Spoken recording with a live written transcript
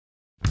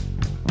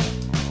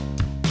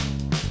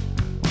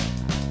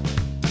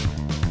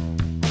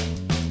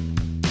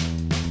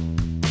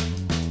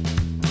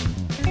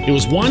It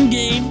was one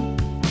game,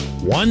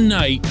 one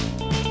night,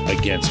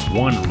 against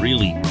one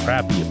really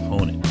crappy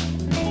opponent.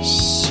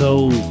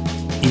 So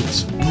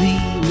it's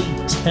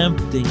really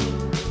tempting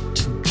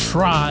to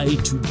try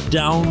to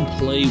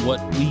downplay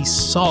what we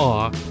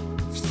saw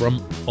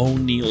from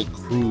Oneil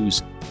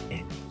Cruz,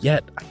 and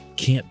yet I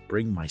can't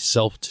bring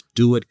myself to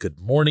do it. Good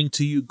morning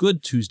to you.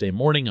 Good Tuesday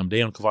morning. I'm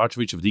Dejan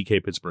Kovacevic of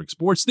DK Pittsburgh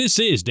Sports. This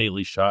is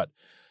Daily Shot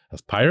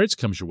of Pirates.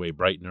 Comes your way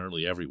bright and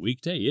early every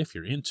weekday if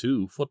you're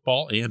into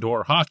football and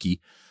or hockey.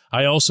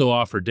 I also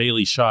offer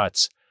daily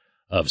shots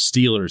of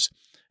Steelers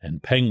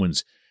and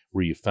Penguins,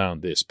 where you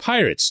found this.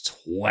 Pirates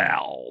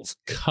 12,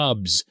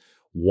 Cubs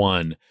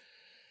 1.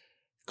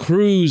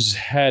 Cruz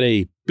had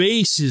a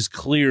bases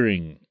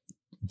clearing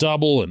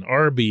double, an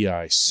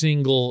RBI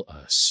single,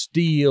 a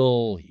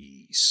steal.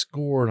 He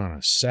scored on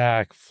a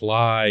sac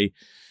fly,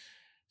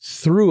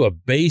 threw a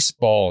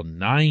baseball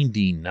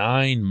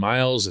 99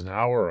 miles an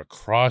hour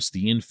across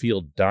the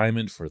infield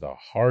diamond for the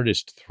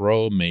hardest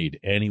throw made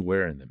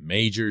anywhere in the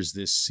majors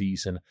this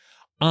season.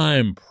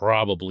 I'm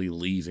probably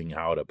leaving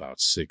out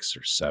about 6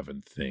 or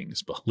 7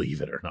 things,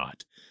 believe it or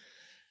not.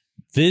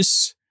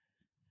 This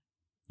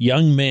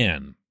young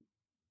man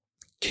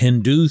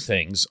can do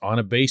things on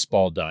a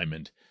baseball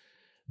diamond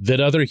that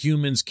other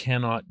humans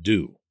cannot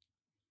do.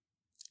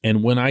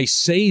 And when I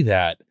say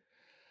that,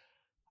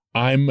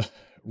 I'm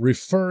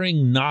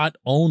referring not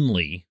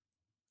only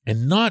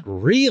and not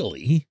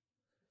really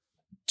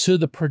to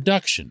the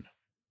production.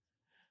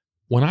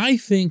 When I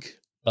think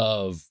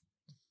of,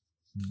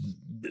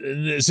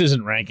 this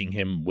isn't ranking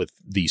him with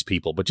these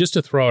people, but just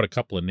to throw out a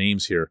couple of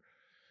names here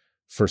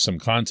for some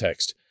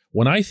context,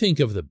 when I think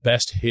of the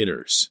best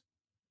hitters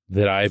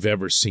that I've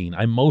ever seen,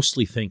 I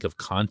mostly think of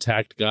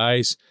contact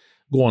guys,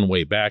 going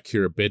way back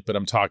here a bit, but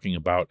I'm talking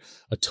about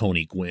a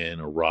Tony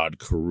Gwynn, a Rod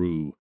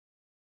Carew,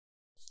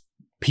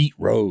 Pete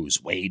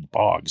Rose, Wade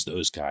Boggs,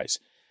 those guys.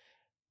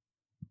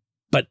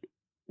 But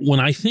when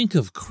I think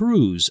of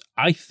Cruz,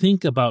 I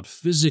think about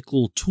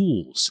physical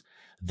tools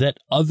that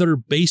other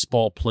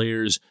baseball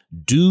players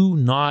do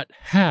not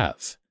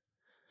have.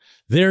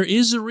 There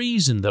is a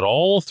reason that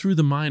all through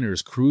the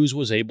minors, Cruz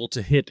was able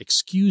to hit,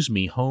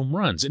 home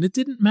runs, and it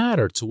didn't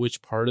matter to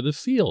which part of the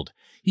field.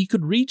 He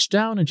could reach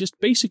down and just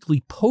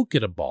basically poke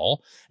at a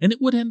ball, and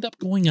it would end up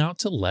going out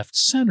to left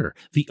center,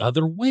 the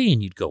other way,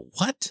 and you'd go,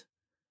 what?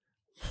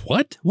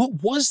 What?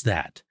 What was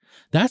that?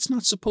 That's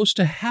not supposed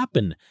to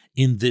happen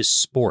in this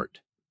sport.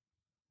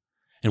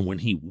 And when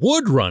he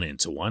would run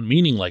into one,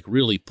 meaning like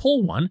really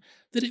pull one,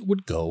 that it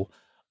would go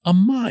a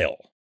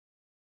mile.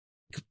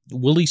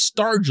 Willie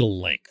Stargell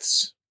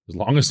lengths, as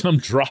long as I'm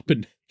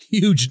dropping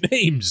huge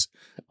names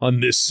on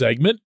this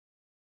segment.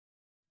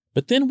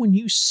 But then when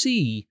you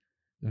see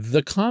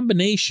the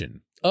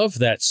combination of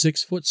that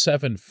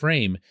 6'7"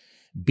 frame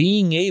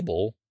being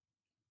able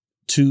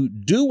to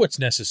do what's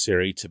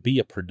necessary to be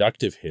a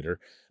productive hitter,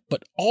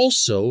 but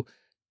also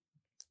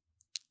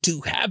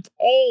to have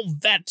all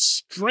that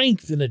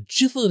strength and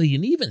agility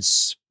and even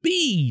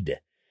speed.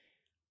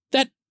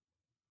 That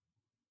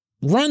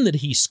run that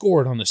he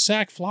scored on the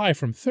sac fly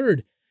from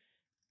third,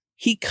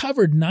 he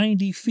covered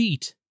 90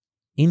 feet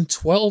in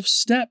 12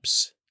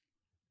 steps.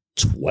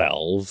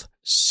 12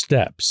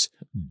 steps.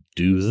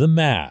 Do the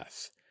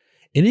math.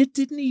 And it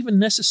didn't even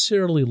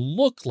necessarily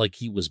look like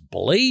he was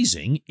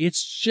blazing.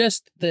 It's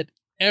just that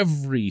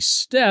every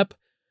step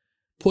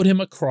put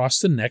him across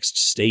the next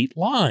state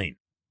line.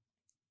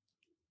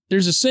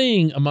 There's a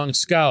saying among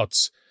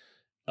scouts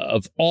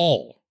of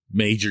all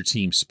major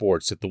team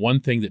sports that the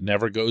one thing that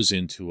never goes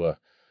into a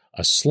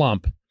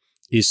slump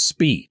is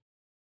speed.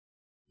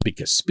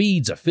 Because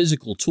speed's a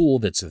physical tool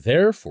that's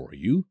there for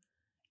you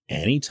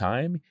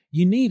anytime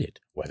you need it,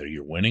 whether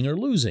you're winning or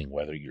losing,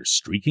 whether you're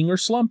streaking or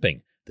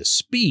slumping. The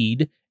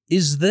speed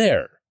is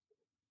there,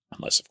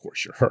 unless, of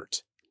course, you're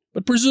hurt.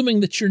 But presuming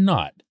that you're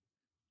not,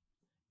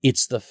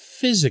 it's the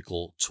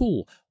physical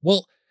tool.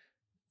 Well,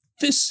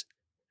 this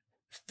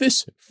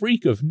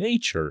freak of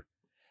nature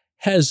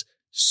has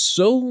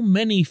so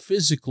many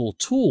physical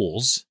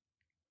tools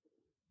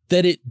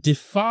that it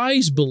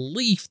defies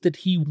belief that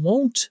he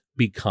won't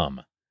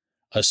become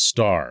a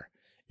star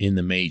in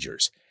the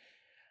majors.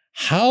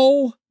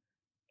 How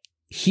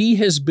he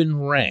has been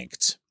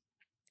ranked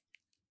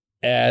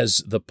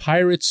as the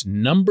Pirates'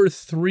 number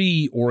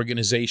 3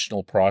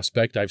 organizational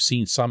prospect. I've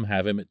seen some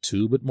have him at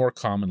 2, but more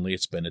commonly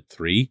it's been at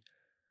 3.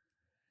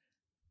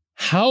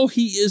 How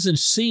he isn't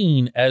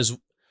seen as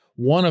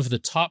one of the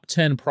top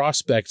 10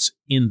 prospects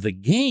in the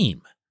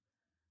game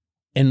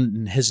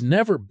and has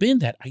never been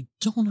that, I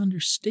don't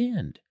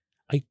understand.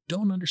 I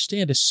don't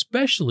understand,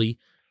 especially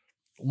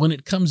when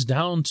it comes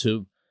down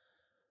to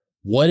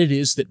what it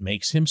is that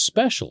makes him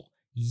special.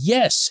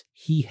 Yes,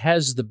 he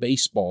has the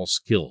baseball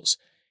skills.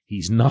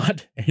 He's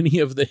not any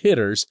of the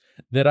hitters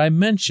that I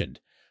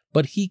mentioned,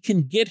 but he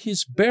can get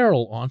his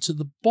barrel onto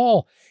the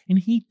ball, and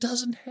he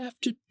doesn't have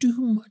to do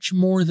much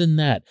more than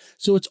that.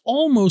 So it's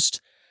almost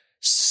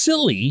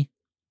silly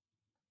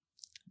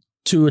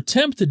to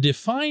attempt to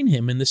define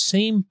him in the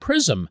same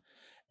prism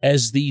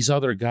as these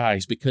other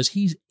guys because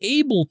he's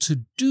able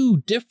to do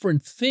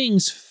different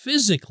things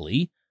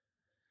physically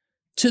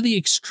to the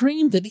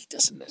extreme that he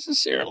doesn't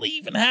necessarily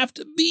even have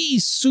to be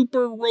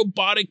super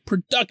robotic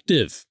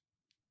productive.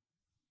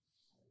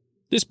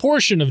 This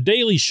portion of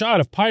Daily Shot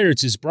of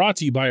Pirates is brought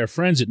to you by our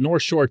friends at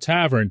North Shore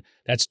Tavern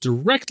that's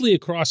directly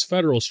across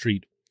Federal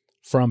Street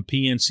from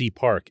PNC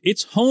Park.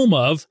 It's home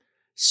of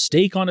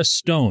Steak on a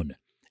Stone,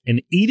 an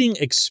eating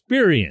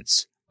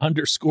experience,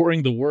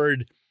 underscoring the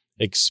word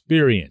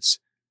experience.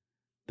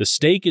 The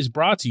steak is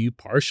brought to you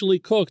partially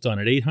cooked on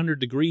an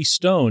 800-degree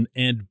stone,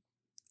 and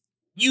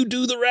you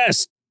do the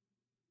rest.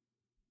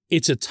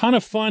 It's a ton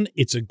of fun,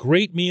 it's a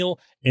great meal,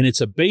 and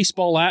it's a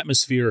baseball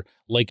atmosphere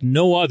like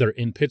no other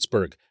in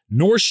Pittsburgh.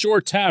 North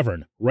Shore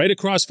Tavern, right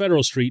across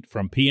Federal Street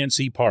from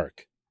PNC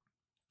Park.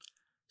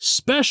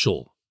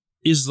 Special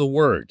is the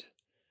word.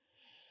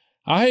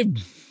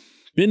 I've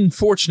been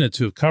fortunate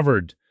to have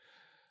covered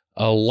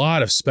a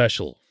lot of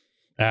special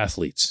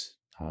athletes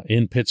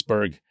in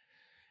Pittsburgh,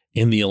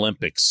 in the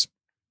Olympics,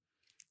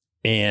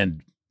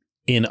 and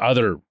in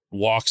other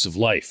walks of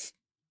life.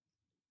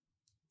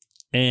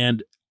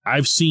 And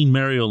I've seen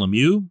Mario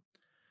Lemieux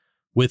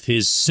with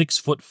his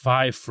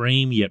 6'5"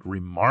 frame, yet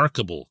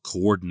remarkable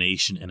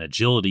coordination and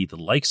agility, the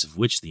likes of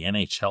which the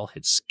NHL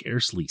had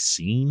scarcely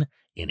seen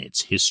in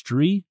its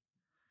history.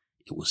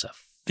 It was a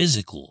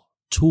physical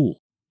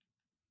tool.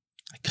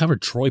 I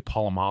covered Troy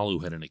Polamalu, who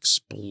had an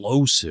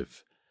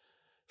explosive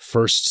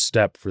first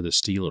step for the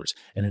Steelers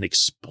and an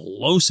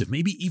explosive,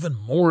 maybe even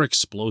more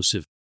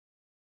explosive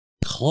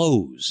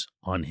close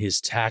on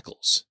his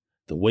tackles.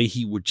 The way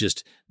he would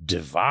just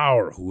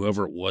devour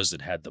whoever it was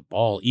that had the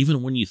ball,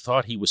 even when you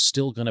thought he was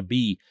still going to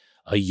be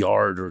a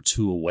yard or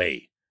two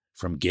away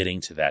from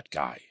getting to that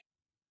guy.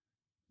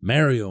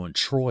 Mario and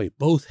Troy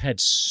both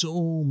had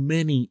so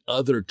many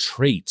other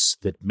traits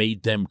that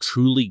made them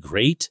truly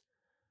great,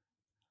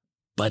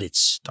 but it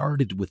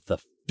started with the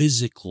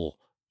physical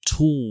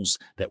tools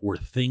that were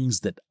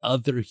things that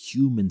other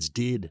humans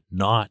did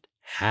not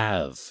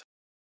have.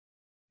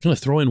 I'm going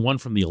to throw in one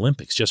from the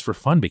Olympics just for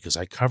fun because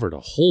I covered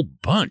a whole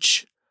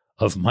bunch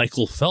of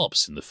Michael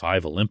Phelps in the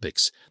 5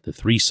 Olympics, the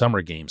 3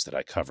 summer games that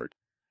I covered.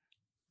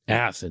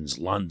 Athens,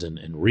 London,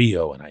 and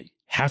Rio, and I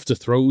have to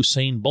throw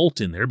Usain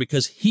Bolt in there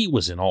because he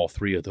was in all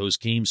 3 of those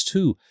games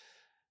too.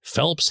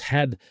 Phelps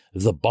had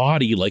the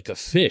body like a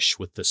fish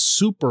with the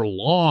super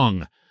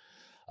long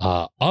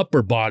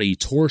upper body,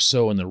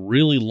 torso, and the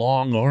really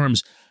long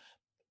arms,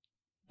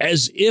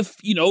 as if,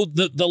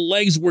 the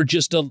legs were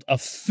just a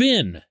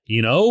fin,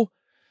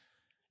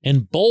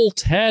 And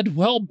Bolt had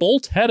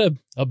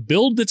a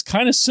build that's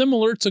kind of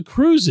similar to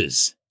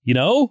Cruz's,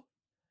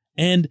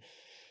 And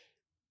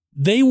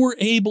they were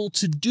able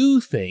to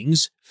do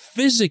things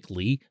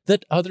physically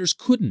that others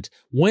couldn't.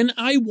 When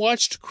I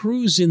watched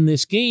Cruz in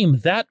this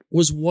game, that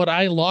was what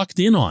I locked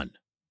in on.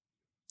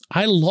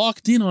 I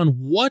locked in on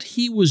what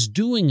he was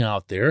doing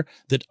out there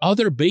that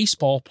other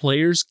baseball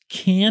players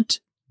can't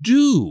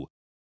do.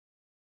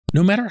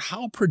 No matter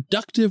how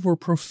productive or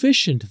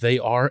proficient they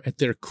are at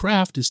their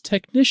craft as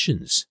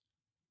technicians.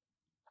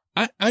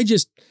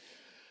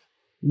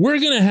 We're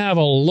going to have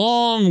a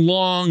long,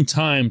 long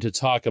time to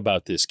talk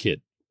about this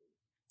kid.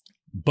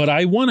 But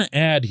I want to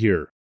add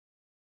here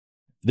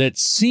that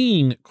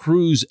seeing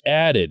Cruz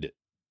added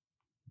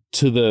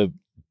to the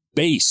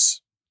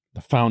base,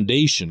 the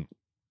foundation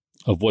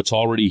of what's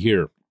already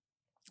here,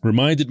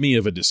 reminded me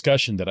of a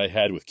discussion that I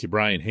had with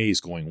Ke'Bryan Hayes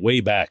going way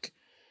back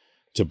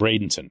to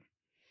Bradenton,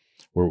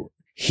 where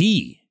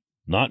he,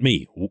 not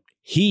me,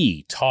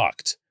 he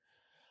talked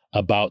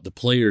about the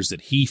players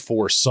that he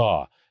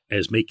foresaw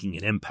as making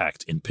an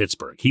impact in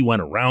Pittsburgh. He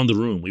went around the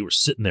room. We were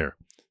sitting there,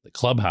 the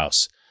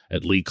clubhouse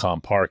at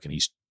Lecom Park, and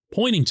he's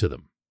pointing to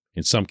them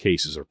in some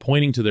cases, or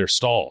pointing to their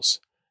stalls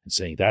and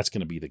saying, that's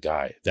going to be the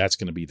guy. That's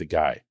going to be the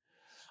guy.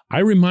 I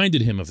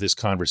reminded him of this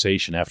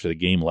conversation after the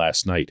game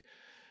last night.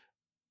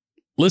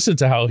 Listen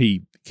to how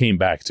he came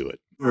back to it.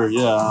 Sure,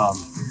 yeah.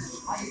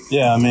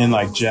 I mean,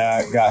 like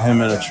Jack got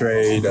him in a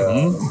trade.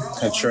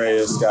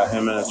 Contreras got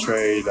him in a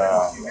trade.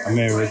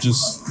 It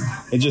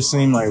just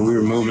seemed like we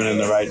were moving in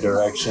the right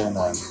direction.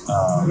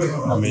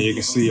 And you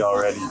can see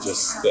already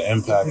just the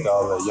impact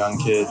all the young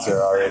kids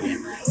are already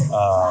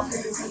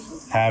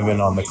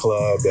having on the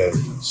club. And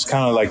it's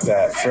kind of like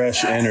that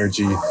fresh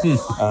energy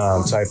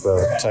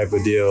type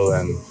of deal.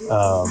 And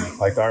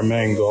like our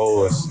main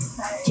goal is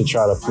to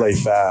try to play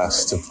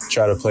fast, to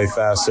try to play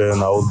faster than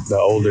the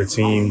older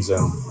teams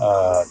and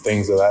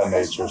things of that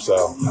nature.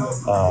 So,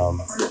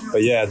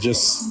 but yeah,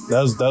 just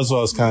that's what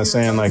I was kind of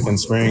saying, like in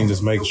spring,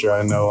 just making sure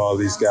I know all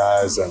these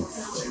guys and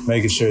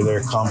making sure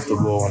they're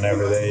comfortable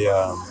whenever they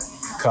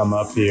come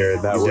up here.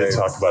 That way,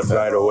 talk about that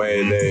right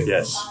away.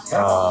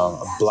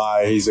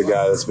 Bly, he's a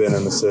guy that's been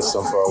in the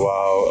system for a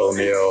while.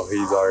 O'Neal,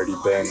 he's already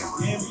been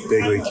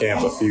big league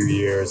camp a few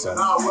years, and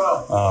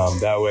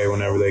that way,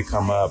 whenever they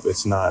come up,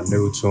 it's not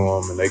new to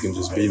them, and they can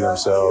just be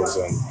themselves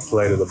and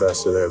play to the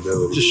best of their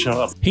ability. Just shut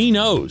up. He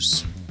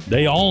knows.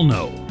 They all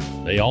know.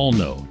 They all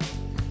know.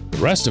 The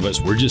rest of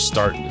us, we're just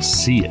starting to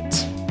see it.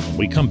 When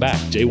we come back,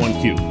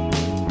 J1Q.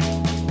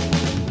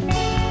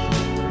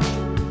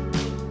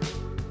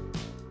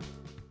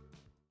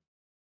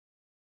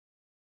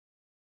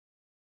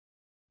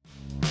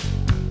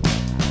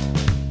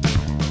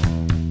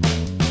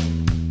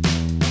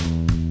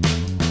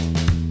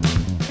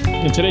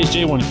 And today's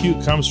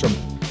J1Q comes from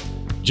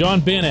John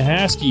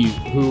Banahaski,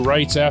 who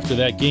writes after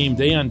that game,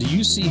 Dayon, do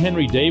you see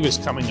Henry Davis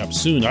coming up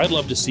soon? I'd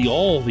love to see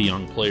all the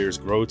young players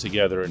grow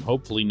together, and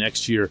hopefully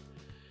next year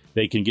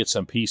they can get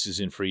some pieces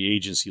in free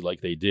agency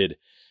like they did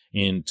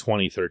in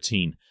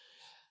 2013.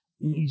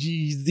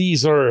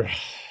 These are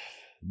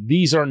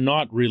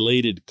not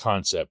related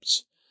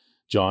concepts,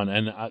 John,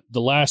 and the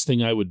last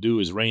thing I would do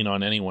is rain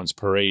on anyone's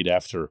parade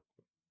after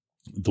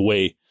the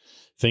way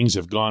things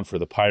have gone for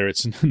the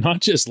Pirates, and not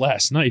just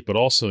last night, but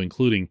also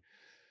including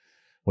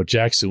what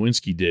Jack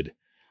Suwinski did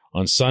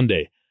on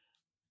Sunday.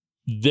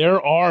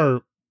 There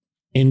are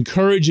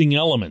encouraging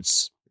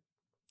elements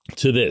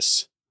to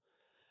this,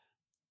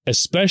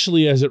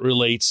 especially as it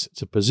relates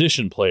to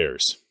position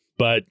players.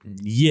 But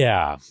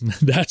yeah,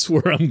 that's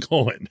where I'm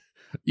going.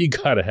 You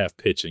got to have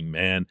pitching,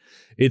 man.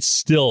 It's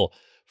still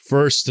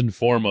first and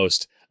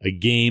foremost a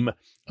game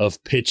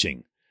of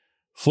pitching.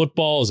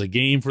 Football is a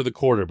game for the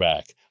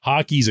quarterback.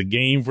 Hockey's a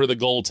game for the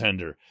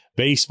goaltender.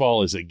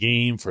 Baseball is a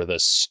game for the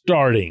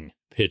starting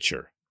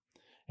pitcher.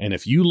 And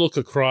if you look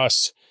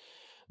across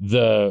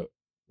the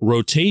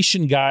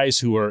rotation guys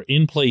who are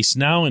in place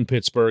now in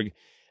Pittsburgh,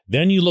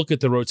 then you look at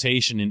the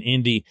rotation in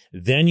Indy,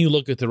 then you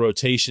look at the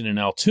rotation in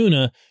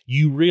Altoona,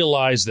 you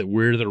realize that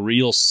where the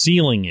real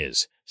ceiling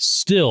is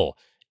still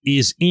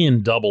is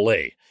in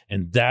Double-A,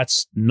 and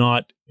that's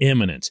not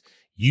imminent.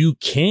 You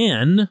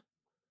can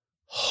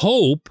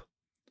hope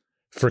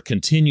for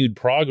continued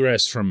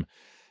progress from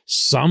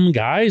some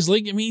guys.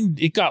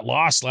 It got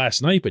lost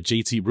last night, but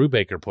JT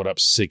Brubaker put up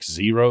 6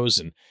 zeros,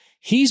 and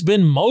he's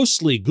been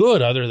mostly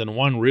good other than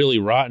one really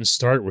rotten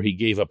start where he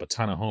gave up a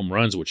ton of home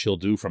runs, which he'll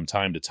do from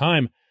time to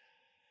time.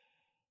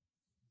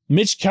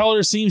 Mitch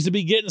Keller seems to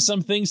be getting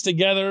some things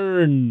together,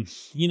 and,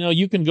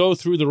 you can go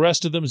through the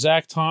rest of them.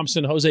 Zach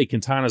Thompson, Jose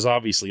Quintana's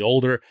obviously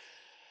older.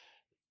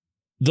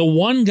 The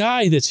one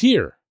guy that's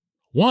here,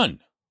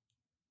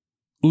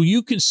 who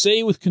you can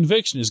say with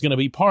conviction is going to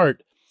be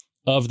part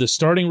of the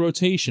starting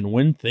rotation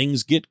when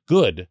things get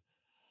good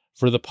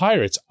for the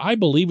Pirates, I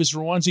believe is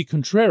Roansy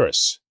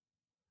Contreras.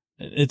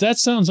 If that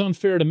sounds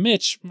unfair to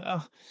Mitch,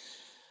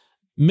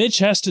 Mitch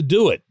has to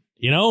do it.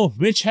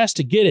 Mitch has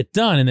to get it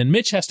done, and then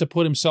Mitch has to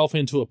put himself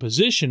into a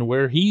position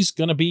where he's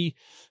going to be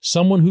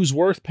someone who's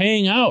worth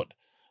paying out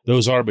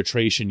those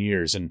arbitration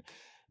years and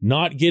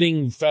not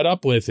getting fed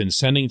up with and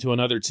sending to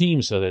another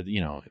team so that,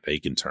 they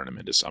can turn him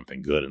into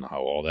something good and how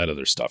all that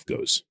other stuff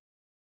goes.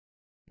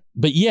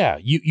 But yeah,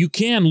 you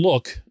can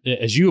look,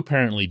 as you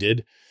apparently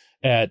did,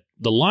 at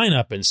the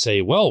lineup and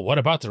say, well, what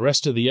about the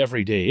rest of the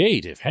everyday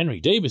 8? If Henry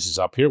Davis is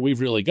up here,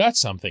 we've really got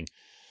something.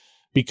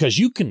 Because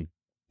you can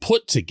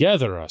put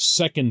together a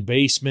second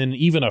baseman,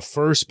 even a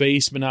first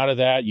baseman out of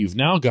that. You've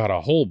now got a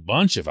whole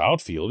bunch of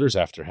outfielders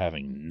after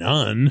having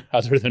none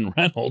other than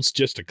Reynolds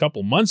just a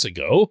couple months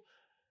ago.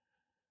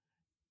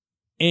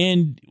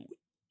 And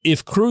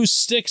if Cruz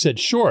sticks at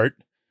short,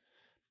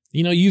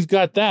 you've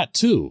got that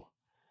too.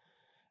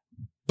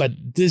 But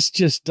this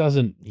just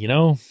doesn't,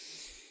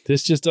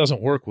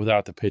 work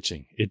without the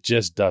pitching. It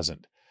just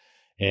doesn't.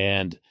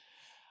 And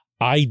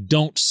I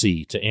don't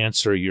see, to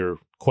answer your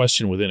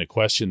question within a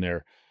question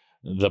there,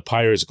 the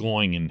Pirates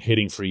going and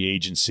hitting free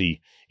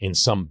agency in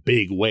some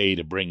big way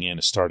to bring in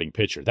a starting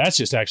pitcher. That's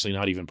just actually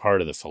not even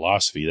part of the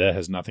philosophy. That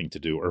has nothing to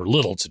do, or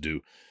little to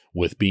do,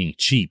 with being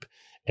cheap,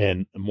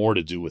 and more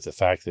to do with the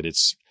fact that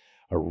it's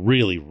a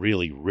really,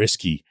 really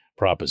risky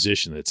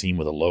proposition that a team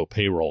with a low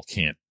payroll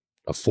can't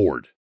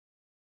afford.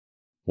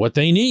 What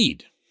they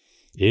need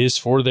is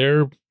for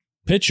their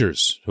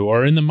pitchers who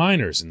are in the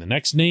minors. And the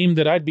next name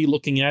that I'd be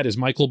looking at is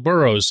Michael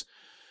Burrows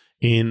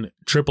in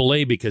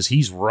AAA, because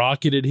he's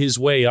rocketed his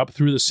way up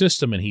through the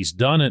system, and he's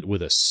done it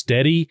with a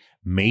steady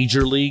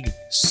major league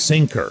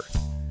sinker.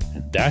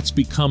 And that's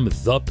become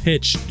the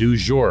pitch du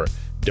jour.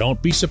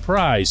 Don't be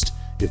surprised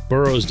if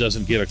Burrows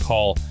doesn't get a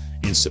call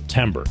in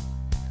September.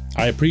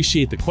 I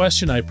appreciate the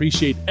question. I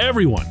appreciate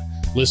everyone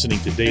listening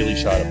to Daily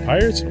Shot of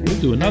Pirates, and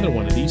we'll do another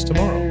one of these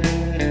tomorrow.